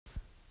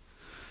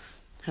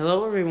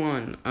Hello,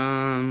 everyone.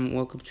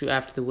 Welcome to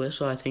After the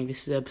Whistle. I think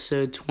this is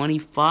episode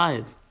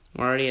 25.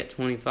 We're already at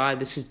 25.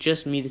 This is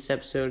just me this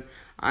episode.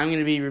 I'm going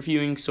to be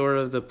reviewing sort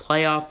of the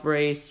playoff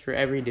race for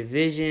every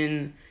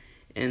division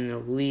in the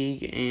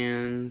league,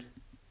 and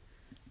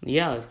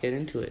yeah, let's get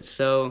into it.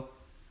 So,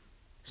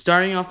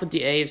 starting off with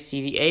the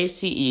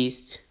AFC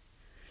East,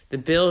 the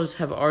Bills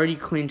have already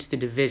clinched the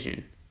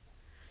division.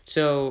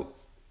 So,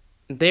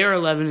 they are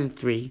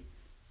 11-3.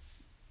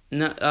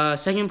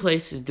 Second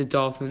place is the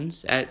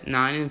Dolphins at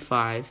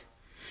 9-5.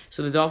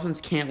 So the Dolphins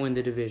can't win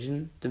the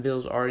division. The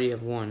Bills already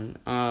have won.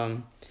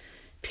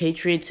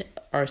 Patriots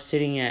are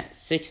sitting at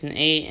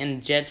 6-8,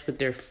 and Jets with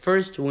their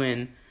first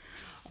win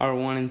are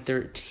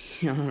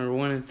 1-13. Are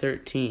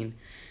 1-13.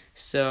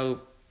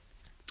 So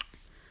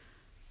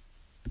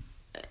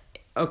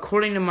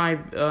according to my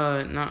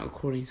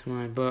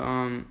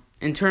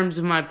in terms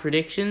of my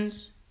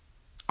predictions,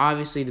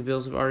 obviously the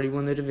Bills have already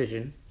won the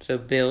division. So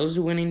Bills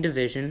winning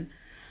division.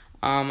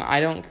 I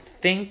don't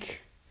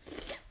think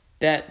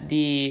that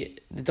the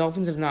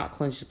Dolphins have not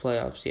clinched the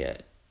playoffs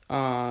yet.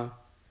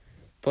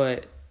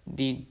 But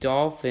the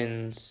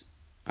Dolphins,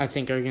 I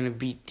think, are going to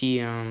beat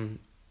the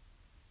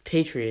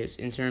Patriots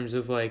in terms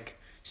of,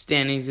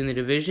 standings in the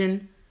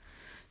division.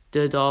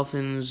 The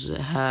Dolphins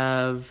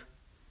have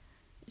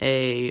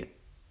a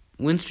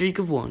win streak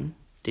of 1.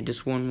 They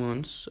just won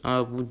once.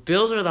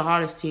 Bills are the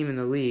hottest team in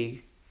the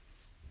league.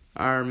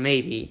 Or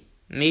maybe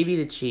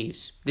the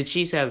Chiefs. The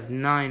Chiefs have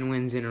 9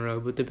 wins in a row,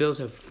 but the Bills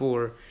have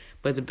 4.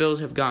 But the Bills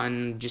have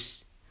gotten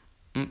just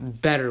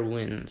better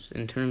wins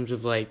in terms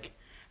of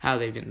how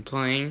they've been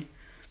playing.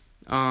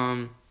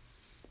 The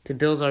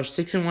Bills are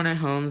 6-1 at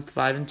home,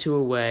 5-2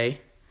 away,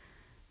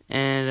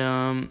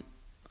 and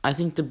I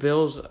think the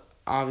Bills,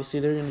 obviously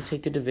they're going to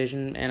take the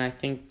division, and I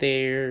think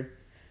they're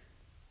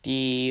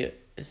the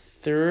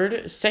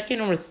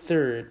second or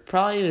third,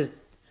 probably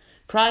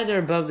they're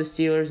above the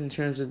Steelers in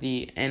terms of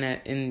the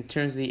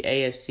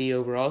AFC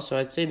overall. So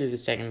I'd say they're the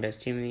second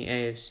best team in the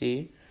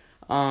AFC.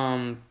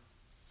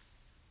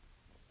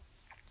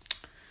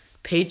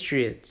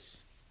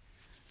 Patriots.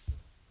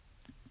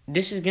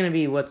 This is gonna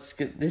be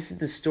this is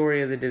the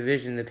story of the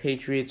division: the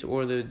Patriots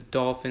or the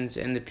Dolphins.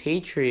 And the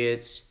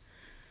Patriots,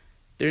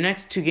 their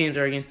next 2 games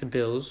are against the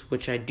Bills,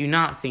 which I do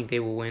not think they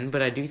will win,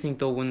 but I do think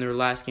they'll win their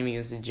last game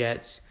against the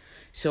Jets.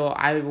 So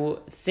I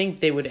will think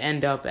they would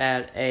end up they'll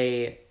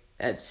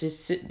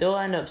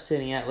end up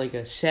sitting at a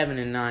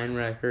 7-9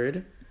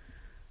 record.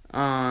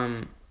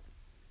 And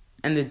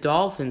the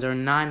Dolphins are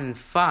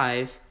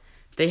 9-5.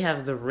 They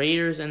have the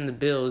Raiders and the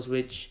Bills,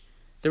 which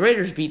the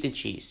Raiders beat the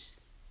Chiefs.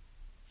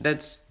 They're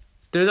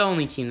the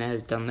only team that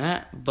has done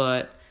that,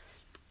 but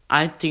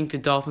I think the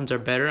Dolphins are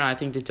better. I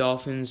think the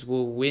Dolphins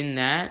will win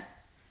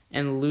that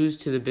and lose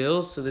to the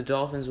Bills, so the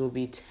Dolphins will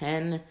be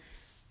 10-6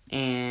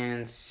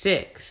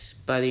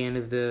 by the end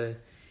of the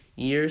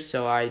year.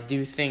 So I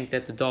do think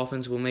that the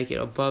Dolphins will make it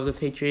above the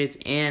Patriots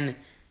and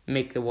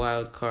make the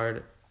wild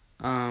card.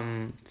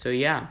 So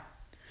yeah.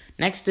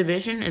 Next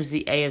division is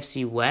the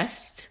AFC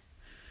West.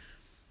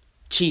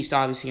 Chiefs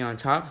obviously on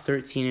top,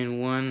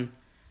 13-1.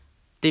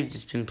 They've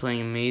just been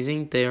playing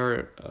amazing. They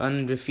are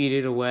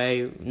undefeated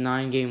away,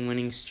 9-game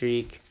winning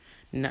streak,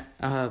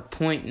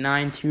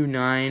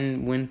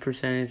 .929 win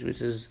percentage,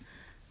 which is,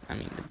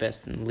 the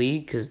best in the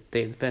league because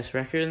they have the best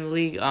record in the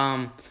league.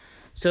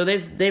 So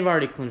they've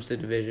already clinched the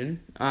division,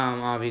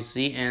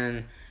 obviously,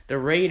 and the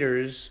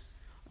Raiders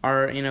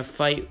are in a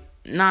fight,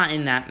 not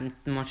in that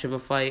much of a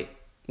fight,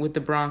 with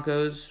the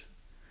Broncos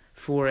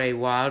for a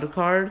wild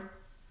card.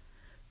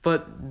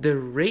 But the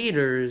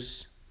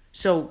Raiders,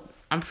 so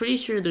I'm pretty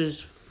sure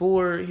there's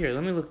 4, here,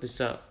 let me look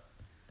this up.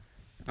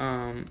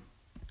 I'm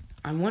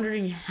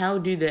wondering, how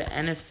do the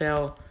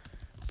NFL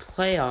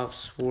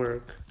playoffs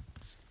work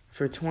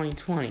for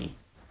 2020?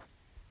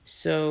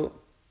 So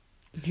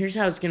here's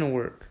how it's going to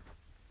work.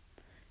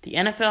 The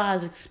NFL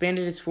has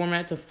expanded its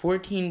format to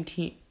 14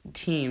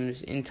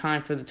 teams in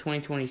time for the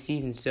 2020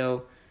 season.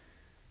 So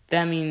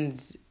that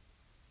means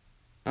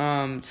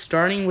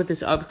starting with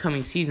this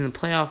upcoming season, the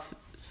playoff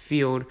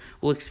field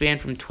will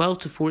expand from 12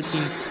 to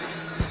 14.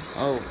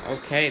 Oh,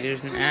 okay,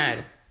 there's an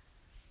ad.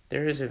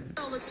 There's an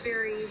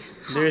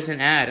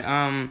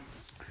ad.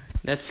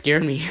 That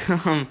scared me.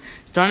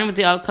 Starting with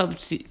the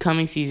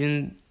upcoming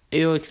season,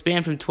 it will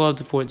expand from 12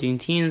 to 14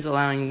 teams,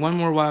 allowing one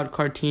more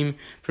wildcard team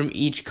from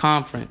each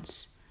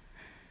conference.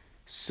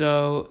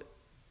 So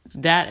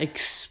that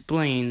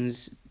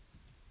explains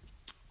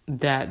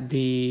that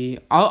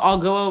I'll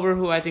go over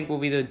who I think will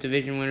be the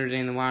division winners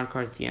and the wild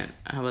card at the end.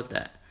 How about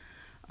that?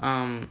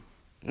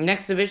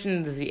 Next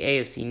division is the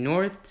AFC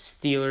North.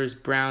 Steelers,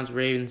 Browns,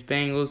 Ravens,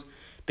 Bengals.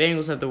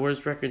 Bengals have the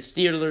worst record.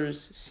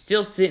 Steelers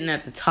still sitting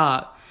at the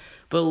top.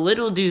 But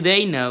little do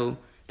they know,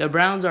 the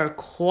Browns are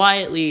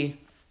quietly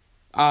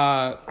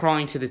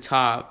crawling to the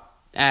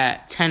top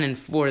at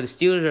 10-4. The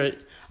Steelers are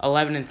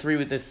 11-3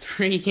 with a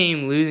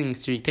 3-game losing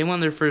streak. They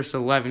won their first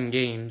 11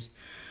 games.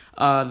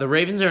 The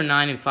Ravens are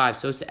 9-5,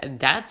 so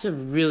that's a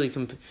really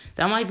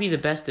that might be the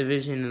best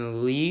division in the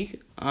league.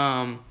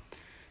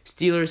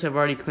 Steelers have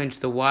already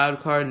clinched the wild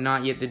card,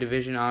 not yet the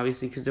division,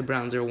 obviously, because the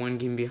Browns are 1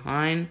 game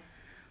behind.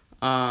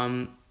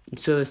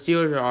 So the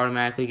Steelers are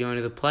automatically going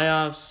to the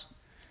playoffs.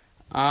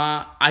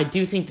 I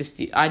do think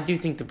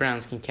the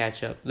Browns can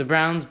catch up. The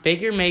Browns,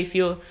 Baker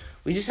Mayfield,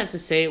 we just have to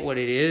say it what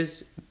it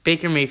is.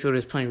 Baker Mayfield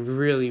is playing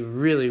really,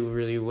 really,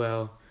 really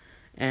well.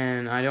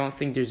 And I don't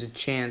think there's a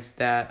chance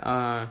that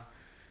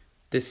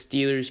the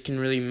Steelers can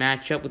really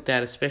match up with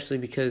that, especially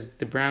because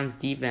the Browns'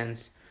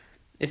 defense.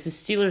 If the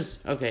Steelers,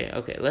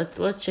 okay,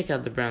 let's check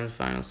out the Browns'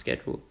 final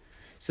schedule.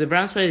 So the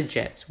Browns play the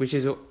Jets, which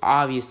is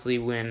obviously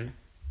win.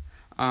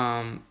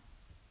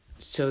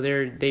 So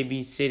they'd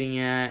be sitting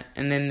at,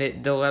 and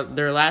then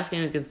their last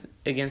game against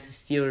the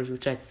Steelers,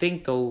 which I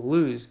think they'll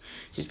lose,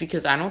 just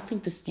because I don't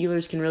think the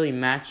Steelers can really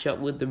match up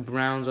with the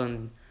Browns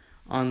on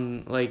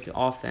like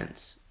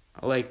offense.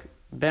 Like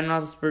Ben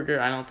Roethlisberger,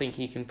 I don't think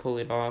he can pull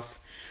it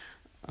off.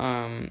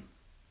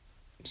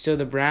 So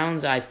the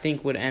Browns, I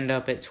think, would end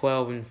up at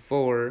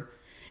 12-4,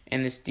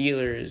 and the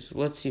Steelers.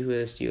 Let's see who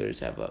the Steelers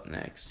have up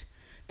next.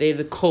 They have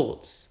the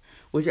Colts.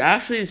 Which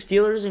actually, the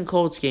Steelers and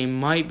Colts game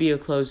might be a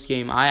close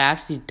game. I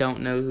actually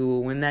don't know who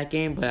will win that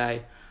game, but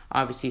I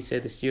obviously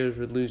said the Steelers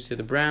would lose to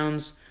the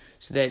Browns,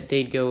 so that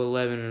they'd go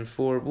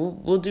 11-4.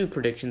 We'll do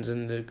predictions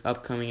in the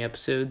upcoming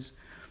episodes.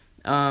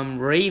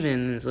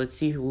 Ravens, let's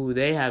see who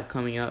they have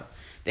coming up.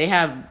 They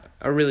have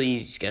a really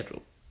easy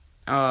schedule.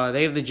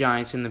 They have the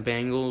Giants and the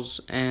Bengals,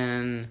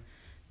 and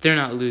they're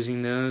not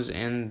losing those.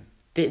 And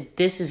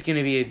this is going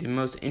to be the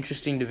most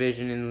interesting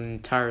division in the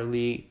entire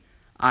league,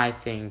 I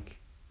think.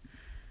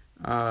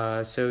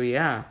 So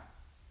yeah.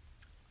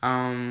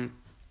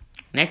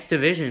 Next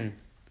division,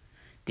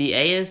 the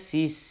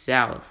AFC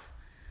South.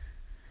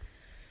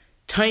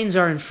 Titans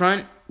are in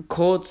front.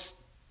 Colts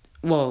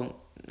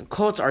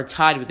are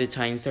tied with the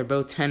Titans. They're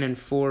both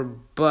 10-4,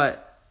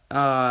 but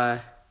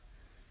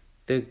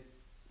the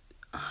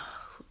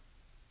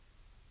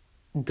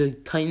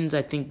Titans,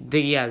 I think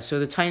so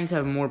the Titans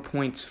have more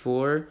points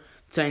for.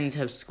 The Titans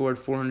have scored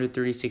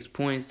 436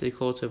 points. The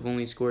Colts have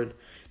only scored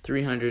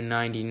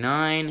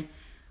 399.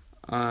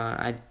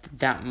 That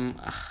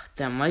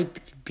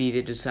might be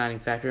the deciding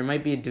factor. It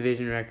might be a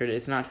division record.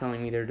 It's not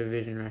telling me their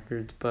division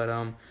records, but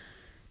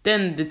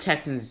then the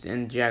Texans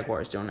and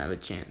Jaguars don't have a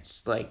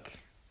chance. Like,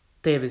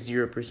 they have a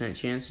 0%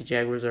 chance. The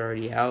Jaguars are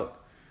already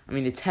out. I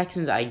mean, the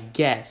Texans, I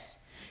guess,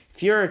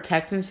 if you're a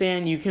Texans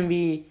fan, you can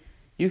be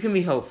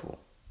hopeful.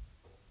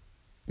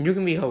 You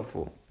can be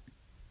hopeful,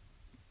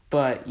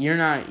 but your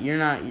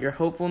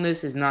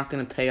hopefulness is not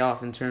going to pay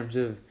off in terms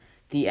of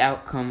the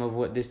outcome of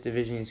what this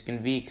division is going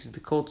to be, because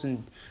the Colts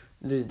and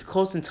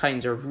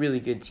Titans are really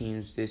good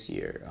teams this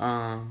year.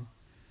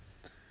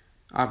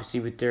 Obviously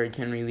with Derrick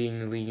Henry leading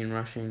the league in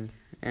rushing.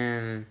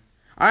 And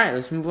all right,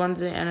 let's move on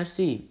to the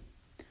NFC.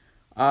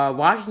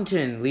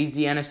 Washington leads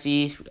the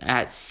NFC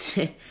at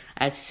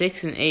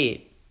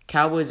 6-8.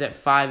 Cowboys at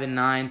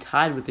 5-9,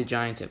 tied with the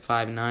Giants at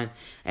 5-9,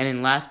 and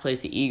in last place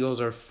the Eagles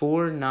are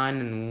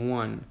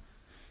 4-9-1.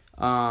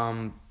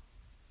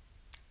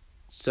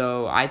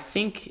 So I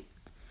think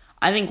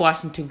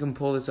Washington can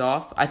pull this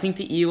off. I think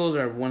the Eagles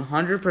are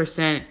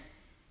 100%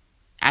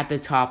 at the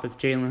top if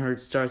Jalen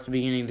Hurts starts the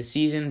beginning of the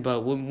season,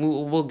 but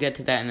we'll get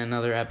to that in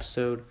another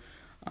episode.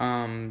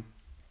 Or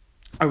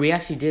we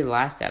actually did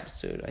last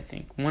episode, I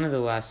think. One of the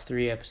last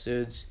 3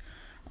 episodes.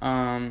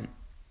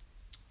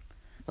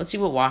 Let's see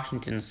what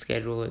Washington's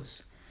schedule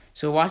is.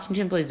 So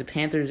Washington plays the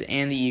Panthers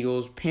and the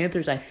Eagles.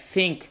 Panthers, I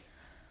think,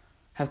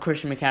 have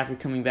Christian McCaffrey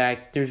coming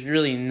back. There's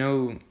really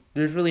no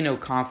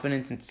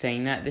confidence in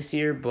saying that this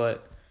year,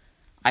 but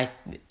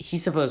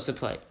he's supposed to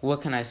play.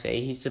 What can I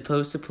say? He's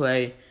supposed to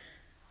play,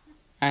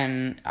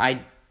 and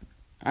I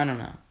don't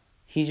know.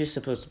 He's just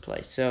supposed to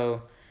play.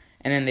 So,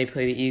 and then they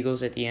play the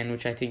Eagles at the end,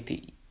 which I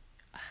think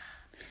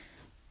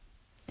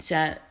it's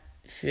at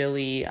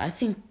Philly. I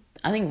think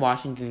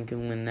Washington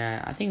can win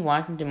that. I think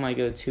Washington might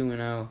go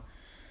 2-0.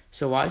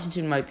 So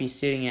Washington might be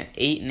sitting at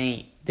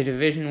 8-8. The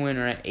division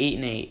winner at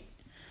 8-8.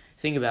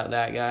 Think about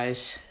that,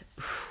 guys.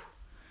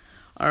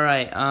 All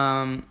right.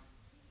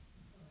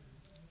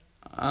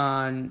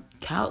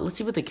 Let's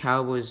see what the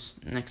Cowboys'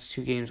 next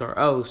 2 games are.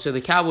 Oh, so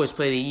the Cowboys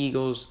play the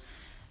Eagles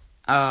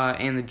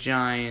and the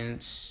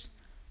Giants,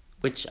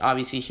 which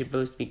obviously should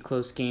both be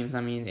close games. I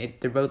mean,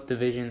 they're both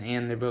division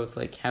and they're both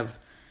have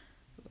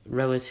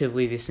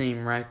relatively the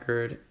same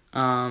record.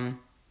 I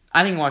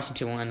think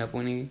Washington will end up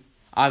winning.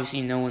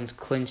 Obviously, no one's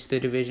clinched the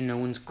division. No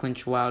one's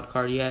clinched wild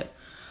card yet.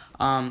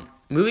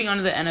 Moving on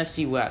to the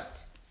NFC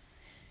West.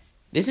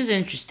 This is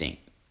interesting.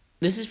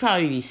 This is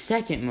probably the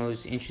second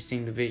most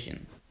interesting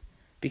division,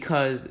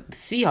 because the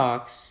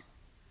Seahawks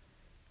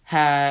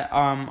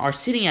are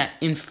sitting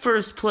in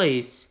first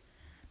place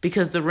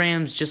because the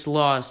Rams just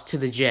lost to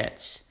the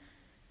Jets.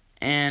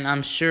 And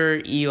I'm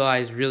sure Eli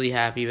is really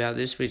happy about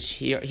this, which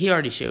he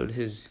already showed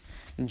his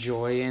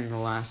joy in the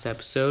last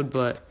episode,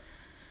 but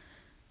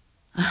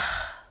I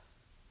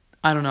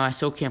don't know, I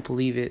still can't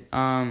believe it.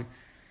 10-4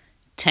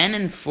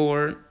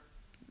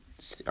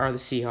 are the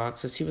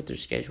Seahawks. Let's see what their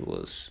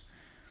schedule is.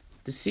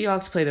 The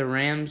Seahawks play the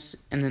Rams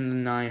and then the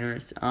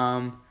Niners.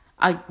 I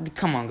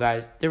Come on,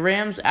 guys. The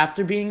Rams,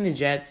 after beating the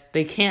Jets,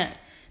 they can't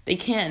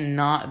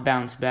not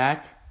bounce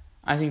back.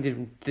 I think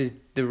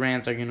the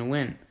Rams are gonna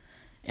win,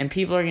 and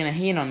people are gonna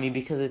hate on me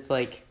because it's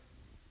like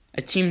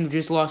a team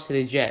just lost to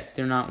the Jets.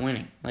 They're not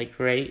winning, like,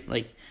 right?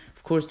 Like,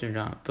 of course they're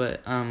not.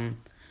 But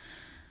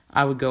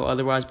I would go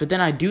otherwise. But then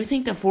I do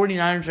think the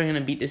 49ers are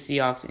gonna beat the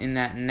Seahawks in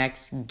that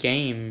next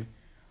game.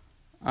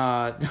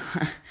 I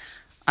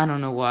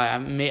don't know why.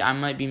 I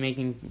might be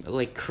making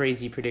like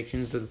crazy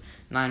predictions. The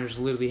Niners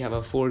literally have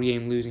a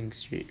 3-game losing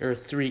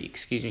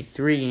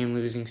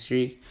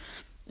streak,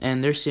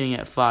 and they're sitting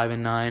at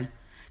 5-9.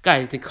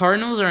 Guys, the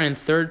Cardinals are in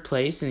third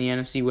place in the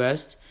NFC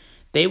West.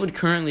 They would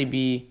currently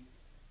be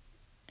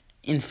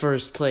in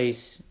first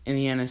place in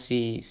the NFC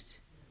East.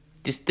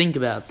 Just think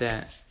about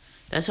that.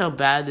 That's how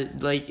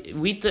bad.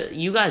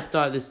 You guys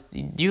thought this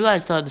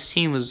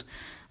team was.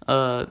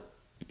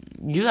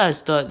 You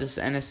guys thought this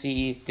NFC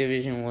East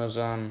division was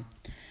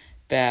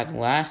bad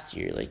last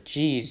year. Like,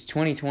 geez,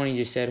 2020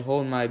 just said,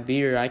 hold my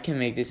beer. I can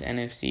make this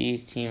NFC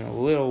East team a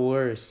little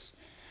worse.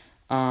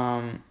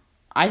 I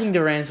think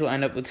the Rams will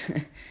end up with...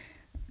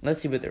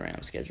 Let's see what the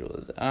Rams' schedule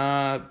is.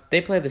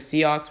 They play the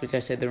Seahawks, which I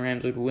said the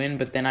Rams would win,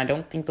 but then I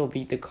don't think they'll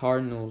beat the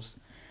Cardinals.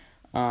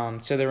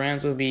 So the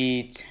Rams will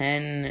be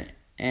 10-6,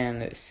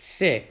 and the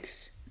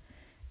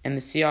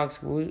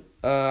Seahawks,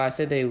 I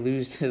said they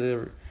lose to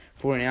the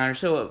 49ers.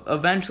 So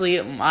eventually,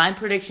 my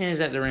prediction is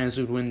that the Rams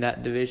would win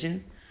that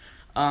division.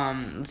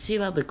 Let's see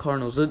about the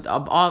Cardinals. The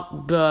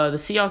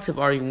Seahawks have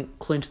already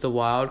clinched the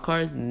wild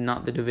card,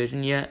 not the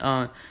division yet.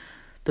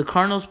 The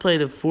Cardinals play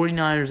the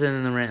 49ers and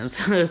then the Rams.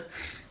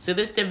 So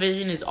this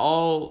division is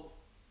all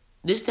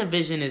these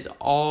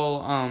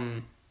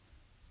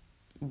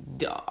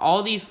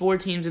 4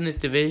 teams in this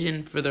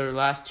division for their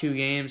last 2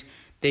 games,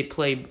 they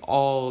play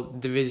all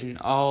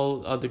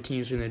other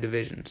teams in the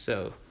division.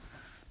 So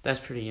that's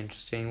pretty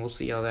interesting. We'll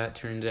see how that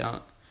turns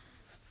out.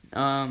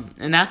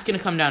 And that's going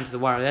to come down to the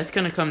wire. That's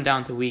going to come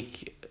down to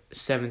week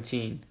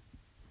 17.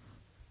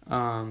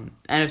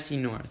 NFC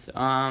North.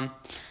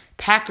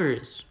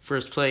 Packers,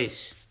 first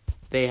place.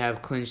 They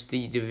have clinched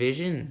the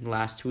division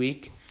last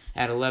week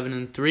at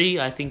 11-3.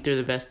 I think they're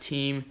the best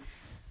team.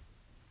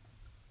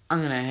 I'm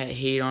going to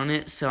hate on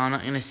it, so I'm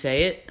not going to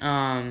say it.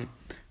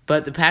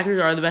 But the Packers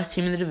are the best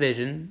team in the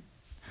division.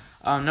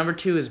 Number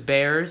 2 is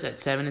Bears at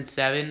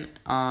 7-7.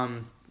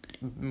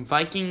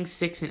 Vikings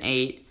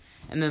 6-8.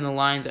 And then the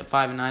Lions at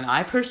 5-9.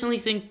 I personally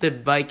think the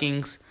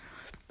Vikings...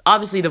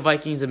 Obviously, the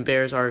Vikings and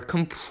Bears are a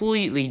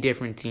completely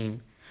different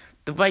team.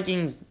 The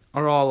Vikings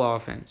are all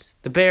offense.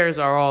 The Bears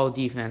are all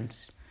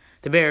defense.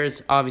 The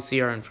Bears obviously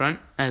are in front,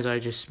 as I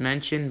just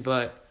mentioned,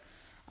 but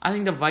I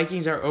think the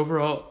Vikings are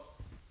overall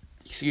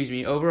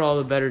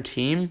the better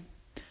team.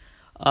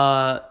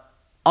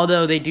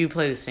 Although they do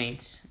play the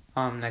Saints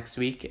next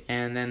week,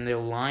 and then the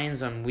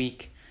Lions on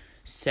week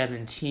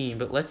 17.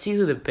 But let's see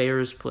who the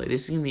Bears play.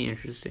 This is going to be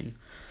interesting.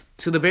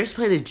 So the Bears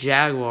play the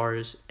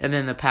Jaguars and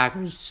then the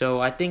Packers.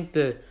 So I think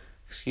the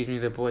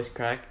voice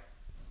crack.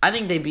 I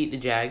think they beat the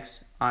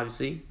Jags,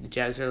 obviously. The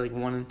Jags are like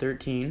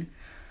 1-13.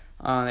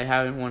 They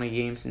haven't won a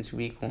game since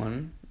week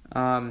 1.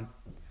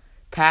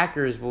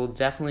 Packers will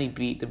definitely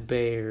beat the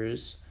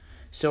Bears.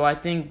 So I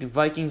think the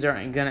Vikings are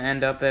going to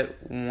end up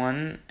at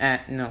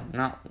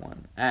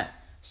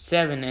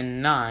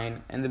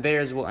 7-9, and the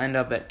Bears will end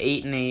up at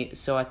 8-8.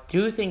 So I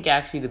do think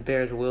actually the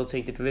Bears will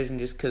take the division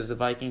just because the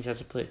Vikings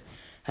have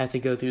to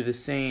go through the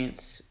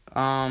Saints.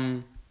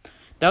 That'll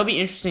be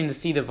interesting to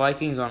see the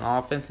Vikings on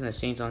offense and the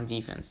Saints on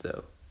defense,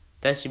 though.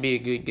 That should be a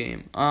good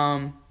game.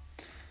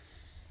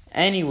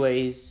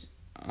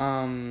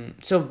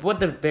 So what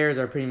the Bears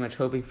are pretty much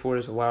hoping for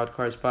is a wild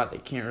card spot. They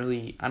can't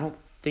really. I don't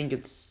think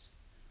it's.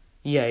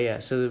 Yeah.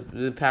 So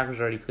the Packers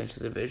already clinched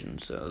the division,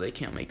 so they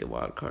can't make the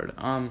wild card.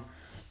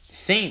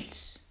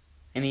 Saints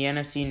in the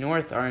NFC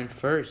North are in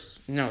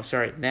first. No,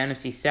 sorry, the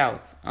NFC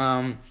South.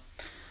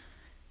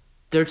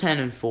 They're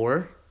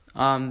 10-4.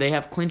 They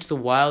have clinched the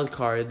wild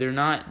card.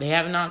 They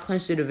have not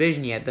clinched the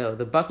division yet, though.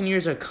 The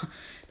Buccaneers are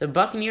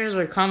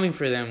coming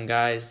for them,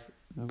 guys.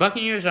 The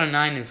Buccaneers are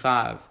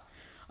 9-5.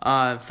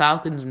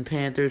 Falcons and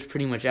Panthers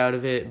pretty much out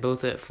of it,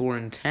 both at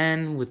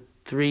 4-10 with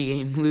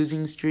 3-game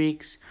losing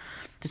streaks.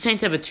 The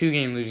Saints have a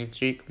 2-game losing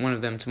streak. One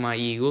of them to my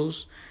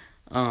Eagles.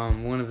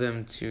 One of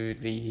them to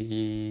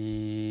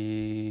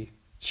the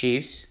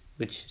Chiefs,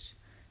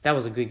 that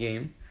was a good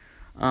game.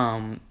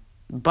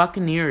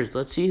 Buccaneers,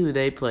 let's see who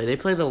they play. They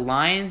play the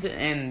Lions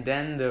and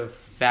then the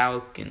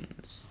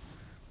Falcons.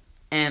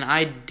 And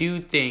I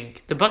do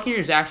think the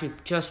Buccaneers actually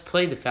just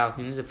played the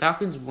Falcons. The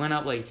Falcons went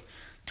up like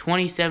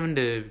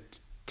 27-10,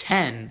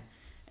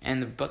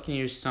 and the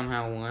Buccaneers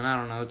somehow won. I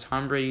don't know.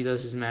 Tom Brady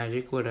does his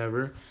magic,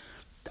 whatever.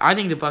 I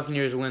think the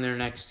Buccaneers win their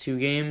next 2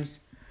 games.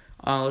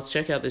 Let's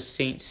check out the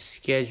Saints'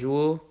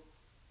 schedule.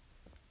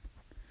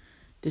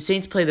 The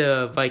Saints play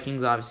the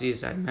Vikings, obviously,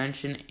 as I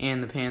mentioned,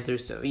 and the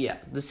Panthers. So, yeah,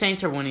 the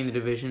Saints are winning the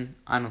division.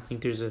 I don't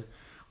think there's a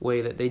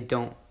way that they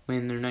don't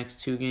win their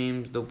next 2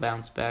 games. They'll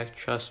bounce back,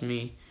 trust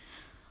me.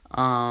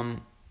 All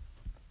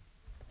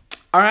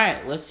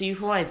right, let's see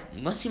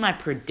my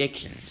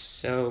predictions.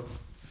 So,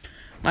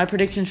 my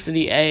predictions for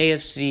the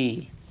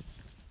AFC.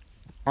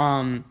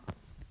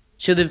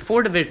 So the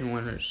 4 division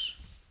winners.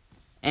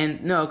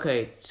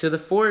 So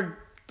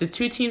the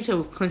 2 teams that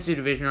will clinch the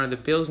division are the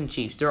Bills and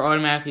Chiefs. They're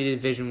automatically the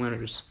division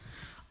winners.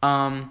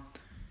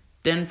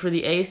 Then for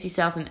the AFC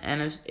South and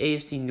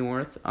AFC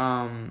North,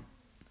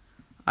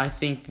 I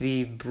think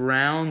the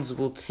Browns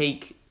will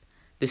take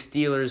the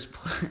Steelers'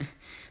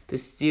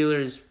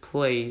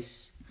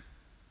 place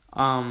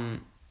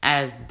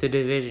as the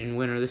division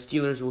winner. The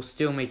Steelers will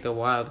still make the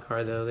wild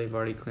card, though. They've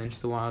already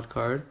clinched the wild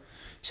card.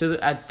 So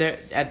at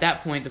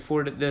that point,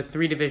 the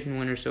 3 division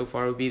winners so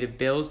far would be the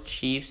Bills,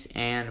 Chiefs,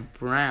 and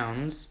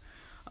Browns.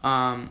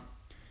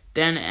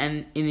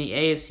 Then in the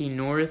AFC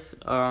North,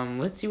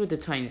 let's see what the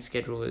Titans'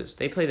 schedule is.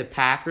 They play the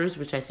Packers,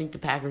 which I think the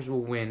Packers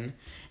will win,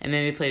 and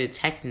then they play the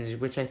Texans,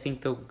 which I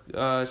think they'll go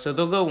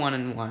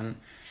 1-1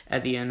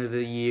 at the end of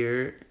the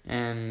year,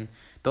 and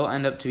they'll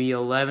end up to be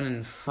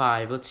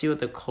 11-5. Let's see what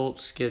the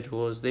Colts'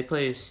 schedule is. They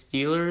play the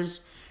Steelers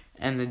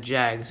and the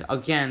Jags.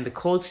 Again, the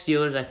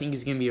Colts-Steelers I think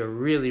is going to be a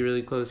really,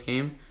 really close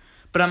game,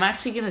 but I'm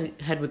actually going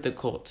to head with the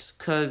Colts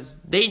because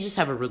they just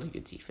have a really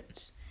good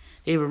defense.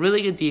 They have a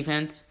really good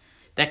defense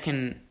that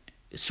can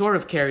sort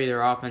of carry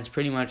their offense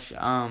pretty much,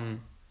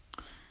 and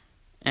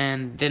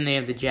then they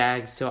have the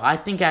Jags. So I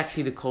think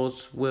actually the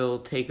Colts will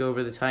take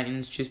over the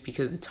Titans just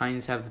because the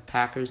Titans have the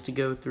Packers to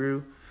go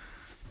through.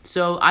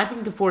 So I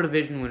think the 4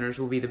 division winners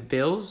will be the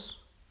Bills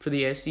for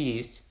the AFC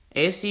East,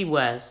 AFC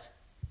West,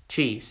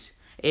 Chiefs,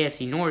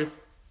 AFC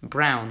North,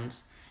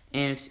 Browns,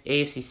 and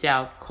AFC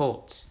South,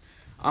 Colts.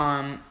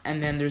 And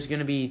then there's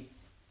gonna be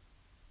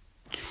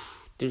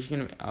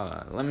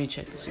let me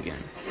check this again.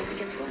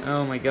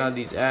 Oh my god,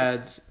 these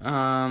ads.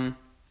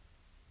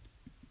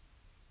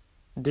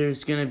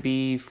 There's gonna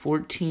be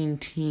 14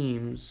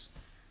 teams,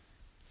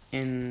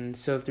 and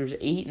so if there's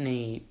 8 and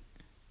 8.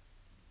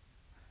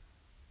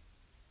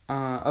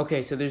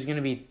 Okay, so there's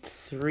gonna be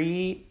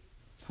 3.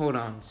 Hold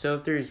on. So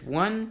if there's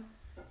 1,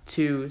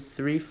 2,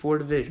 3, 4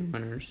 division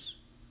winners,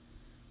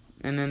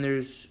 and then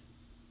there's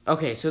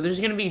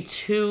gonna be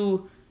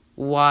 2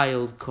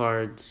 wild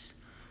cards,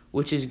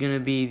 which is gonna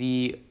be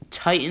the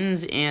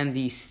Titans and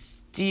the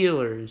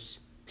Steelers.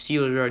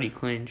 Steelers already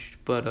clinched,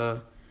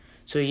 but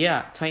so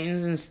yeah,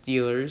 Titans and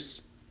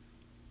Steelers.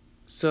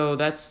 So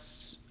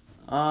that's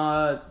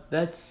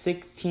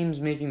 6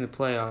 teams making the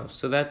playoffs.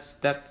 So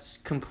that's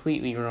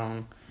completely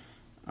wrong.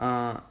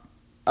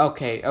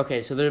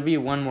 Okay. So there'll be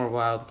one more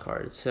wild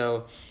card.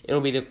 So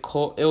it'll be the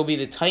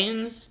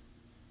Titans,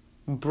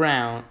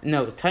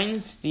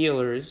 Titans,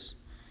 Steelers,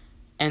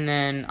 and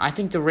then I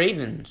think the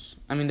Ravens.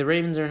 I mean, the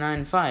Ravens are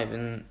 9-5,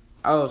 and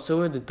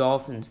so are the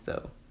Dolphins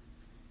though.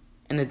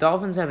 And the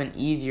Dolphins have an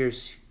easier.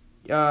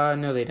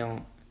 No, they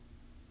don't.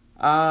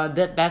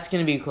 That's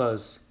gonna be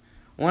close.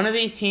 One of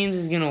these teams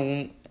is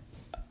gonna.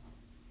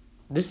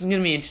 This is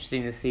gonna be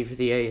interesting to see for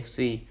the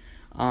AFC.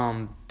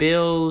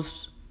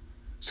 Bills.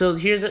 So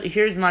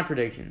here's my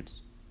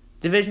predictions.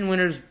 Division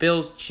winners: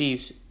 Bills,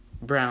 Chiefs,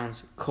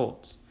 Browns,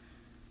 Colts.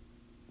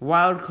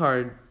 Wild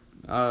card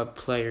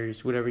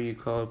players, whatever you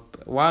call it,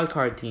 wild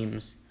card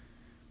teams: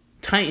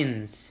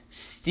 Titans,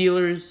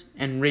 Steelers,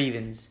 and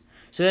Ravens.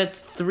 So that's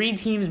 3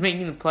 teams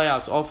making the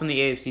playoffs, all from the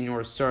AFC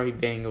North. Sorry,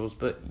 Bengals,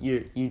 but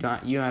you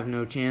have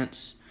no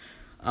chance.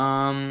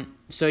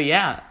 So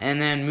yeah,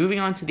 and then moving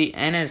on to the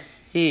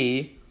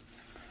NFC.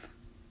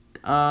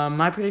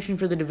 My prediction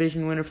for the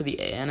division winner for the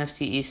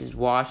NFC East is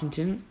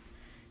Washington.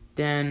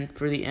 Then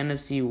for the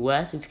NFC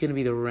West, it's going to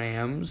be the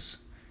Rams.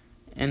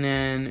 And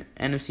then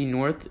NFC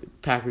North,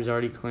 Packers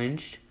already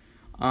clinched.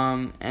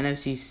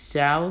 NFC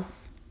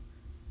South,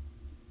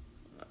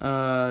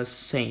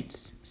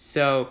 Saints.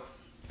 So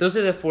those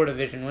are the 4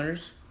 division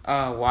winners.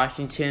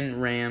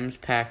 Washington, Rams,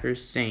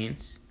 Packers,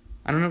 Saints.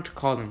 I don't know what to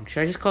call them.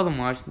 Should I just call them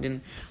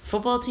Washington?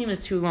 Football team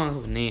is too long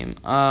of a name.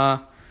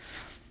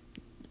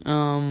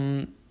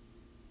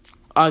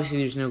 Obviously,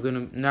 there's not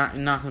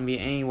gonna be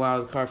any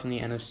wild card from the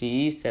NFC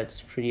East.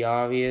 That's pretty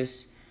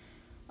obvious.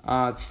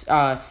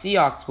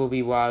 Seahawks will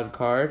be wild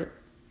card.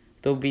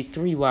 There'll be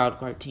 3 wild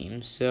card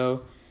teams.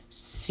 So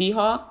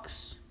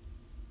Seahawks,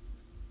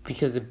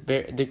 because I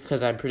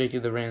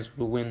predicted the Rams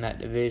would win that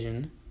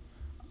division.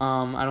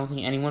 I don't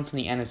think anyone from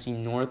the NFC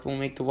North will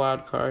make the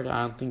wild card.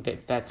 I don't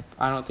think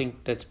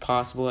that's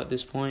possible at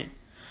this point.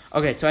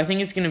 Okay, so I think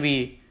it's gonna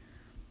be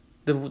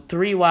the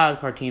 3 wild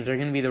card teams are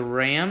gonna be the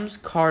Rams,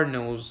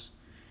 Cardinals,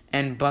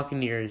 and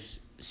Buccaneers.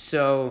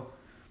 So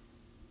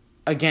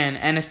again,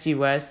 NFC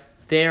West,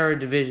 they are a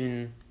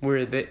division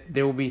where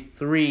there will be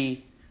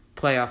 3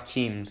 playoff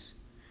teams,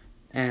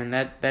 and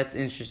that's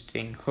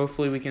interesting.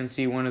 Hopefully, we can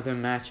see one of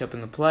them match up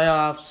in the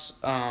playoffs.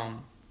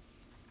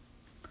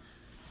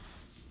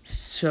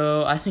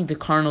 So I think the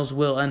Cardinals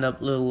will end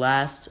up the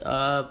last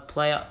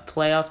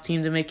playoff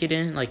team to make it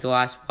in, like the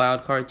last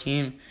wild card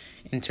team,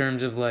 in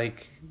terms of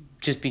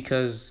just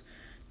because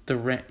the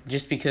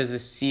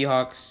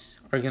Seahawks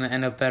are gonna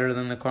end up better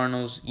than the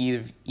Cardinals,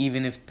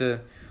 even if the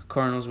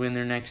Cardinals win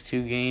their next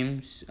 2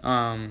 games.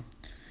 And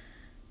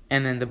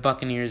then the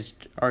Buccaneers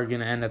are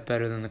gonna end up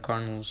better than the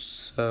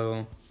Cardinals.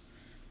 So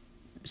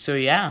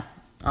yeah.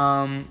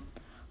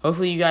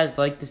 Hopefully you guys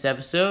liked this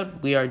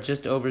episode. We are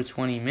just over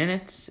 20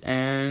 minutes,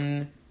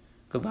 and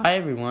goodbye,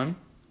 everyone.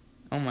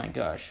 Oh my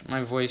gosh,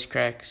 my voice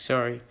cracked.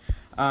 Sorry.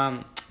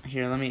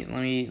 Here, let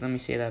me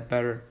say that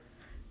better.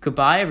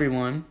 Goodbye,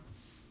 everyone.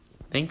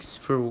 Thanks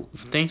for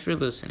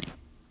listening.